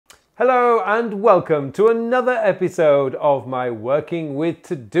Hello and welcome to another episode of my Working with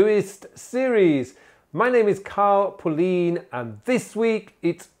Todoist series. My name is Pullein and this week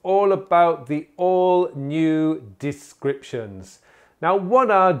it's all about the all new descriptions. Now,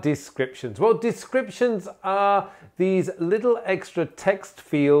 what are descriptions? Well, descriptions are these little extra text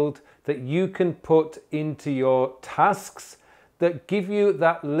fields that you can put into your tasks that give you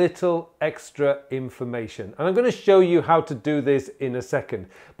that little extra information. And I'm going to show you how to do this in a second.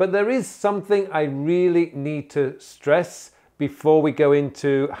 But there is something I really need to stress before we go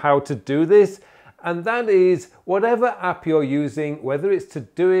into how to do this. And that is whatever app you're using, whether it's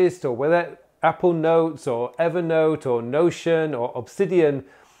Todoist or whether Apple Notes or Evernote or Notion or Obsidian,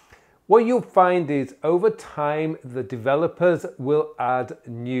 what you'll find is over time, the developers will add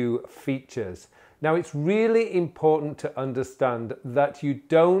new features. Now, it's really important to understand that you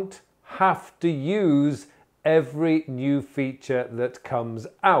don't have to use every new feature that comes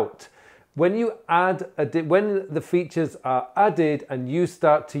out. When you when the features are added and you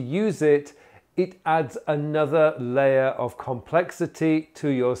start to use it, it adds another layer of complexity to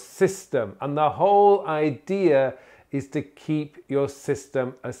your system. And the whole idea is to keep your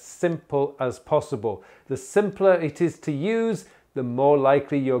system as simple as possible. The simpler it is to use, the more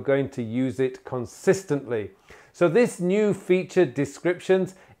likely you're going to use it consistently. So this new feature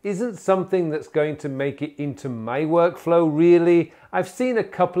descriptions isn't something that's going to make it into my workflow really. I've seen a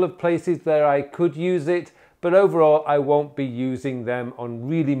couple of places where I could use it, but overall I won't be using them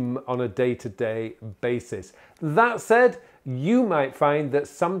on a day-to-day basis. That said, you might find that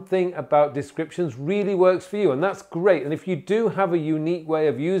something about descriptions really works for you, and that's great. And if you do have a unique way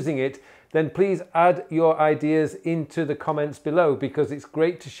of using it, then please add your ideas into the comments below because it's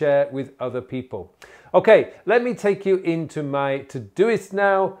great to share with other people. Okay, let me take you into my Todoist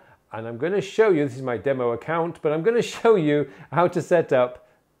now, and I'm going to show you, this is my demo account, but I'm going to show you how to set up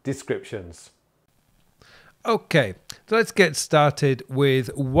descriptions. Okay, so let's get started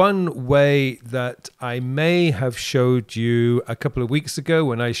with one way that I may have showed you a couple of weeks ago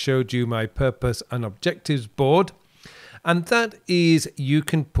when I showed you my purpose and objectives board. And that is you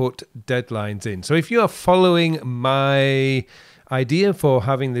can put deadlines in. So if you are following my idea for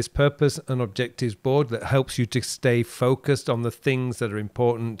having this purpose and objectives board that helps you to stay focused on the things that are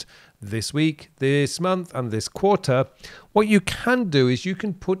important this week, this month, and this quarter, what you can do is you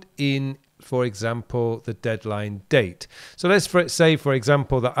can put in, for example, the deadline date. So let's say, for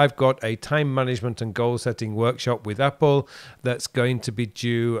example, that I've got a time management and goal setting workshop with Apple that's going to be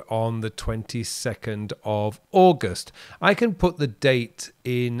due on the 22nd of August. I can put the date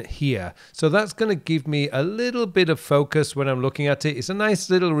in here. So that's going to give me a little bit of focus when I'm looking at it. It's a nice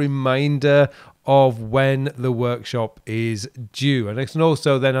little reminder of when the workshop is due. And I can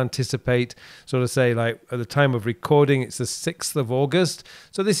also then anticipate, sort of say like at the time of recording, it's the 6th of August.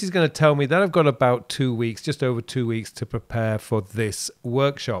 So this is going to tell me that I've got about 2 weeks, just over 2 weeks to prepare for this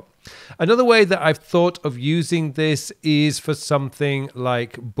workshop. Another way that I've thought of using this is for something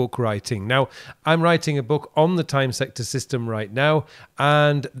like book writing. Now, I'm writing a book on the time sector system right now,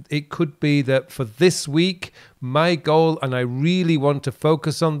 and it could be that for this week, my goal, and I really want to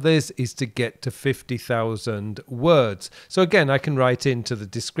focus on this, is to get to 50,000 words. So again, I can write into the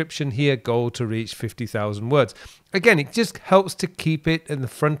description here, goal to reach 50,000 words. Again, it just helps to keep it in the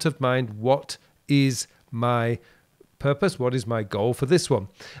front of mind. What is my purpose? What is my goal for this one?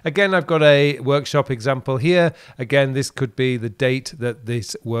 Again, I've got a workshop example here. Again, this could be the date that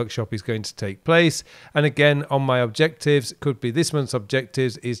this workshop is going to take place. And again, on my objectives, it could be this month's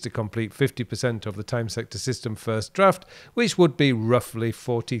objectives is to complete 50% of the time sector system first draft, which would be roughly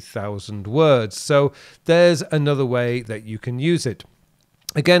 40,000 words. So there's another way that you can use it.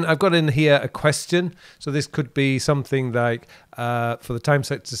 Again, I've got in here a question. So this could be something like for the time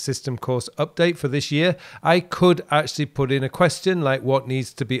sector system course update for this year. I could actually put in a question like what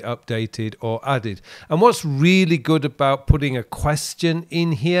needs to be updated or added. And what's really good about putting a question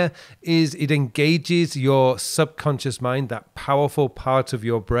in here is it engages your subconscious mind, that powerful part of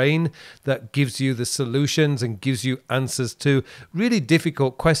your brain that gives you the solutions and gives you answers to really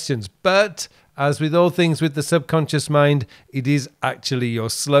difficult questions. But as with all things with the subconscious mind, it is actually your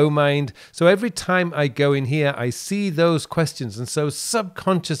slow mind. So every time I go in here, I see those questions. And so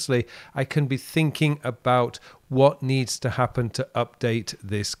subconsciously, I can be thinking about what needs to happen to update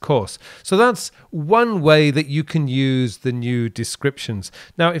this course. So that's one way that you can use the new descriptions.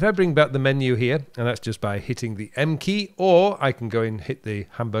 Now, if I bring back the menu here, and that's just by hitting the M key, or I can go and hit the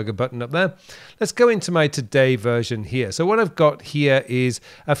hamburger button up there. Let's go into my today version here. So what I've got here is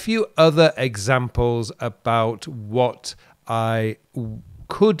a few other examples about what I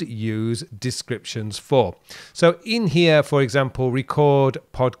could use descriptions for. So in here, for example, record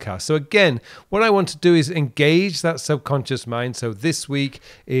podcast. So again, what I want to do is engage that subconscious mind. So this week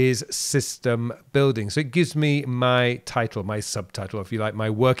is system building. So it gives me my title, my subtitle, if you like, my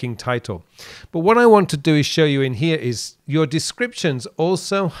working title. But what I want to do is show you in here is your descriptions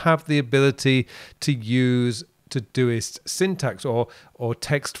also have the ability to use Todoist syntax or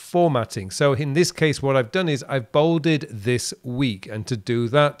text formatting. So in this case, what I've done is I've bolded this week. And to do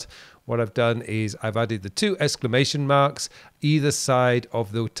that, what I've done is I've added the 2 exclamation marks either side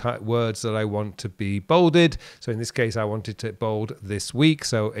of the words that I want to be bolded. So in this case, I wanted to bold this week.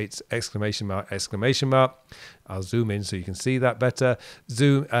 So it's exclamation mark, exclamation mark. I'll zoom in so you can see that better.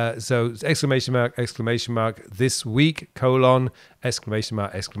 So exclamation mark, this week, colon, exclamation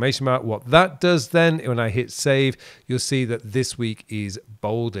mark. What that does then, when I hit save, you'll see that this week is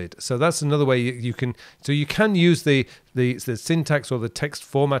bolded. So that's another way you can use the syntax or the text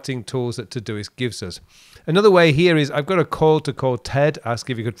formatting tools that Todoist gives us. Another way here is I've got a call to call Ted, ask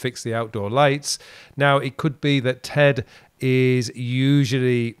if he could fix the outdoor lights. Now, it could be that Ted is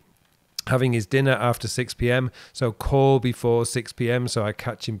usually having his dinner after 6 p.m. So call before 6 p.m. So I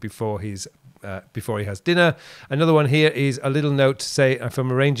catch him before he has dinner. Another one here is a little note to say if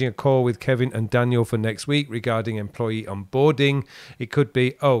I'm arranging a call with Kevin and Daniel for next week regarding employee onboarding, it could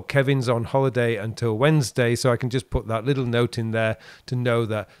be, oh, Kevin's on holiday until Wednesday. So I can just put that little note in there to know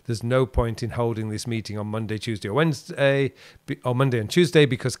that there's no point in holding this meeting on Monday, Tuesday or Wednesday, or Monday and Tuesday,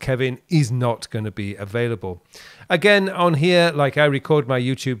 because Kevin is not going to be available. Again, on here, like I record my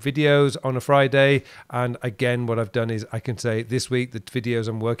YouTube videos on a Friday. And again, what I've done is I can say this week, the videos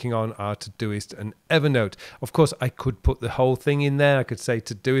I'm working on are Todoist and Evernote. Of course, I could put the whole thing in there. I could say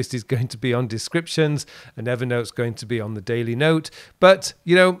Todoist is going to be on descriptions and Evernote's going to be on the daily note. But,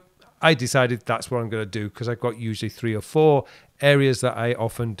 you know, I decided that's what I'm going to do because I've got usually 3 or 4 areas that I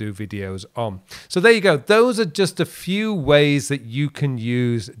often do videos on. So there you go. Those are just a few ways that you can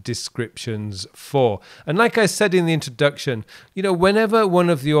use descriptions for. And like I said in the introduction, you know, whenever one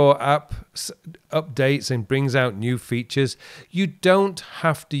of your apps updates and brings out new features, you don't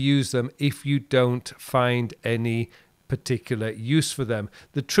have to use them if you don't find any particular use for them.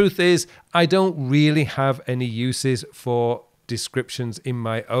 The truth is, I don't really have any uses for descriptions in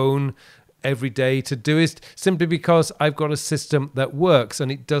my own everyday Todoist, simply because I've got a system that works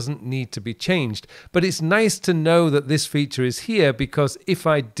and it doesn't need to be changed. But it's nice to know that this feature is here, because if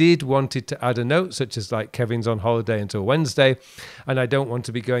I did wanted to add a note, such as like Kevin's on holiday until Wednesday, and I don't want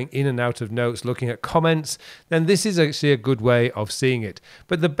to be going in and out of notes looking at comments, then this is actually a good way of seeing it.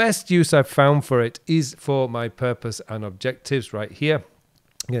 But the best use I've found for it is for my purpose and objectives right here.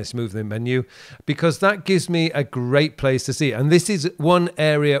 Let's move the menu, because that gives me a great place to see. And this is one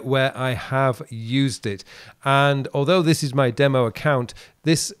area where I have used it. And although this is my demo account,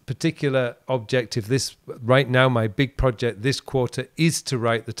 this particular objective, this right now, my big project this quarter is to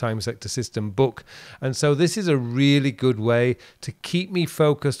write the time sector system book. And so this is a really good way to keep me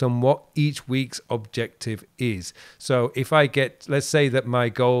focused on what each week's objective is. So if I get, let's say that my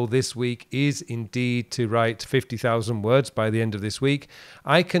goal this week is indeed to write 50,000 words by the end of this week,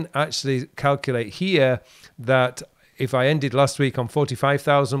 I can actually calculate here that if I ended last week on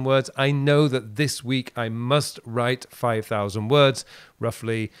 45,000 words, I know that this week I must write 5,000 words,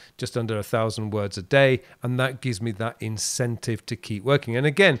 roughly just under 1,000 words a day. And that gives me that incentive to keep working. And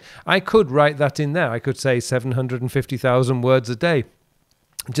again, I could write that in there. I could say 750,000 words a day,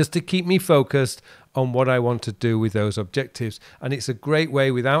 just to keep me focused on what I want to do with those objectives. And it's a great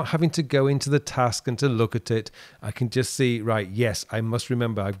way, without having to go into the task and to look at it, I can just see, right, yes, I must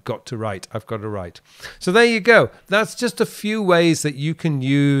remember, I've got to write. So there you go. That's just a few ways that you can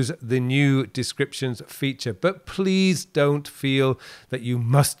use the new descriptions feature. But please don't feel that you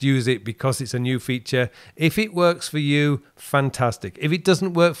must use it because it's a new feature. If it works for you, fantastic. If it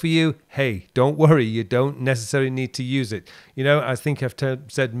doesn't work for you, hey, don't worry. You don't necessarily need to use it. You know, I think I've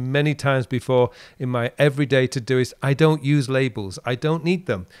said many times before, in my everyday Todoist, I don't use labels. I don't need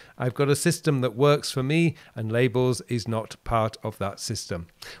them. I've got a system that works for me, and labels is not part of that system.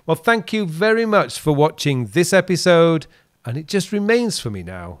 Well, thank you very much for watching this episode, and it just remains for me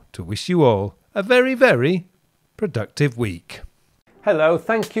now to wish you all a very, very productive week. Hello,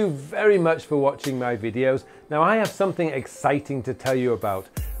 thank you very much for watching my videos. Now I have something exciting to tell you about.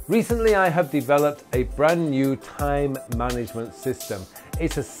 Recently I have developed a brand new time management system.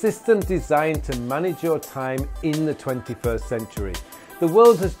 It's a system designed to manage your time in the 21st century. The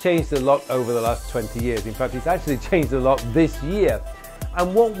world has changed a lot over the last 20 years. In fact, it's actually changed a lot this year.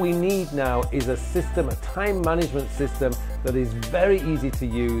 And what we need now is a system, a time management system that is very easy to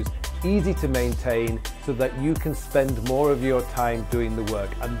use, easy to maintain so that you can spend more of your time doing the work.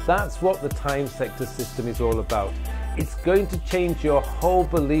 And that's what the time sector system is all about. It's going to change your whole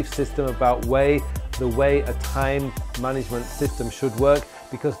belief system about the way a time management system should work,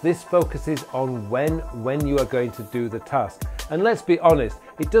 because this focuses on when you are going to do the task. And let's be honest,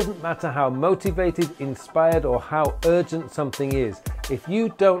 it doesn't matter how motivated, inspired, or how urgent something is. If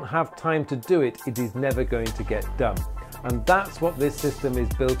you don't have time to do it, it is never going to get done. And that's what this system is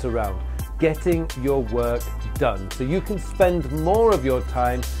built around, getting your work done so you can spend more of your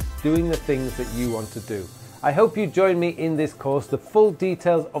time doing the things that you want to do. I hope you join me in this course. The full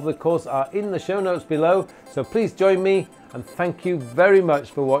details of the course are in the show notes below, so please join me, and thank you very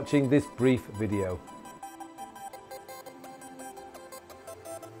much for watching this brief video.